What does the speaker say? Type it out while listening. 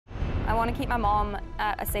I want to keep my mom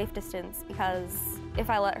at a safe distance because if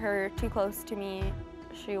I let her too close to me,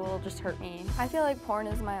 she will just hurt me. I feel like porn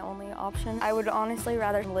is my only option. I would honestly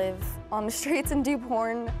rather live on the streets and do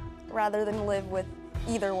porn rather than live with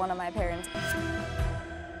either one of my parents.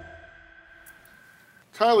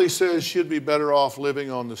 Kylie says she'd be better off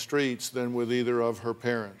living on the streets than with either of her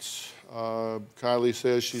parents. Kylie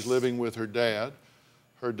says she's living with her dad.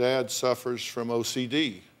 Her dad suffers from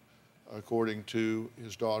OCD, according to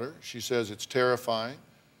his daughter. She says it's terrifying.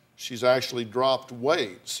 She's actually dropped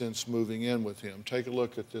weight since moving in with him. Take a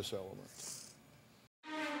look at this element.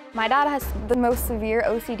 My dad has the most severe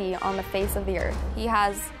OCD on the face of the earth. He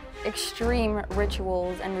has extreme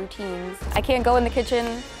rituals and routines. I can't go in the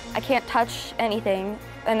kitchen. I can't touch anything.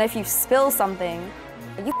 And if you spill something,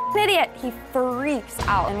 you idiot, he freaks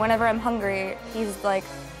out. And whenever I'm hungry, he's like,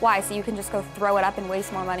 why? So you can just go throw it up and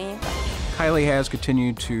waste more money? Kylie has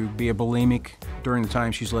continued to be a bulimic during the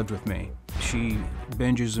time she's lived with me. She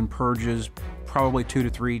binges and purges probably 2 to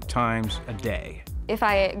 3 times a day. If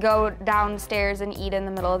I go downstairs and eat in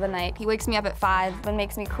the middle of the night, he wakes me up at 5 and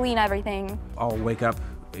makes me clean everything. I'll wake up,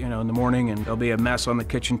 in the morning and there'll be a mess on the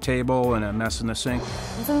kitchen table and a mess in the sink.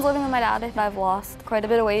 Since living with my dad, I've lost quite a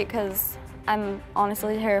bit of weight because I'm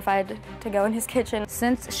honestly terrified to go in his kitchen.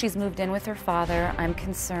 Since she's moved in with her father, I'm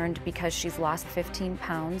concerned because she's lost 15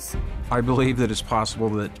 pounds. I believe that it's possible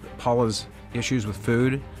that Paula's issues with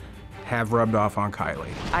food have rubbed off on Kylie.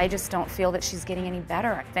 I just don't feel that she's getting any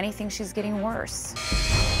better. If anything, she's getting worse.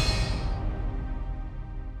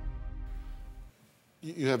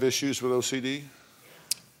 You have issues with OCD?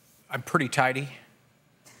 I'm pretty tidy.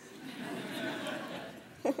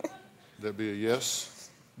 That'd be a yes?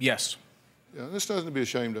 Yes. Yeah, this doesn't to be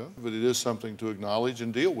ashamed of, but it is something to acknowledge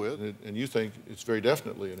and deal with. And you think it's very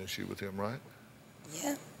definitely an issue with him, right?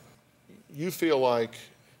 Yeah. You feel like,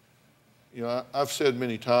 I've said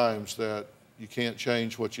many times that you can't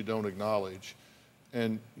change what you don't acknowledge.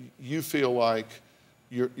 And you feel like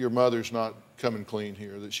your mother's not coming clean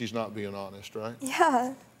here, that she's not being honest, right?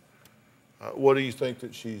 Yeah. What do you think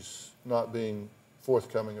that she's not being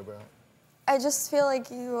forthcoming about? I just feel like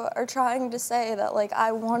you are trying to say that, like,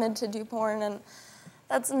 I wanted to do porn, and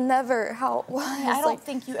that's never how it was. I don't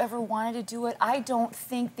think you ever wanted to do it. I don't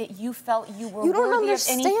think that you felt you were You don't worthy of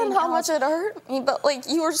anything understand how else. much it hurt me, but, like,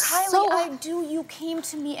 you were Kylie, so... I do. You came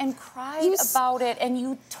to me and cried about it, and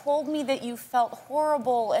you told me that you felt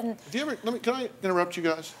horrible, and... Have you ever, can I interrupt you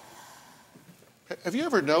guys? Have you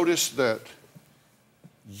ever noticed that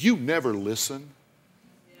you never listen?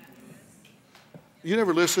 You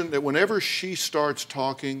never listen, that whenever she starts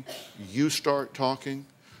talking, you start talking?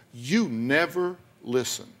 You never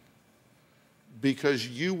listen because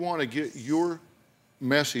you want to get your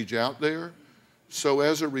message out there. So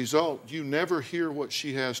as a result, you never hear what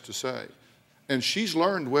she has to say. And she's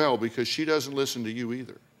learned well because she doesn't listen to you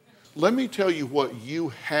either. Let me tell you what you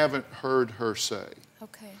haven't heard her say.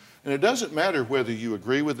 Okay. And it doesn't matter whether you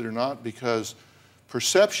agree with it or not because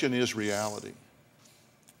perception is reality.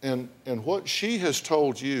 And what she has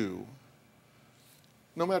told you,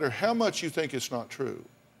 no matter how much you think it's not true,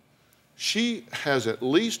 she has at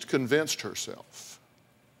least convinced herself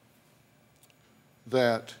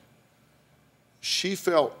that she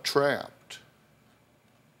felt trapped,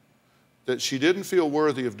 that she didn't feel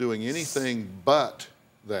worthy of doing anything but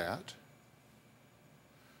that,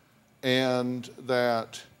 and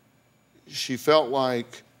that she felt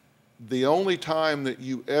like the only time that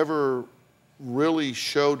you ever really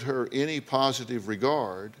showed her any positive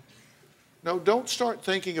regard. No, don't start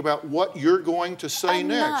thinking about what you're going to say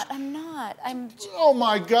next. I'm not. Oh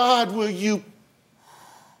my God, will you?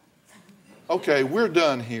 Okay, we're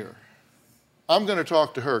done here. I'm going to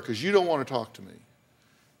talk to her because you don't want to talk to me.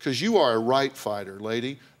 Because you are a right fighter,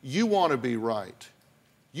 lady. You want to be right.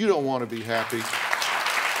 You don't want to be happy.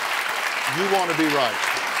 You want to be right.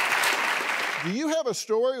 Do you have a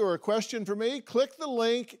story or a question for me? Click the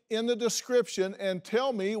link in the description and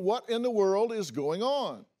tell me what in the world is going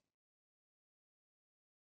on.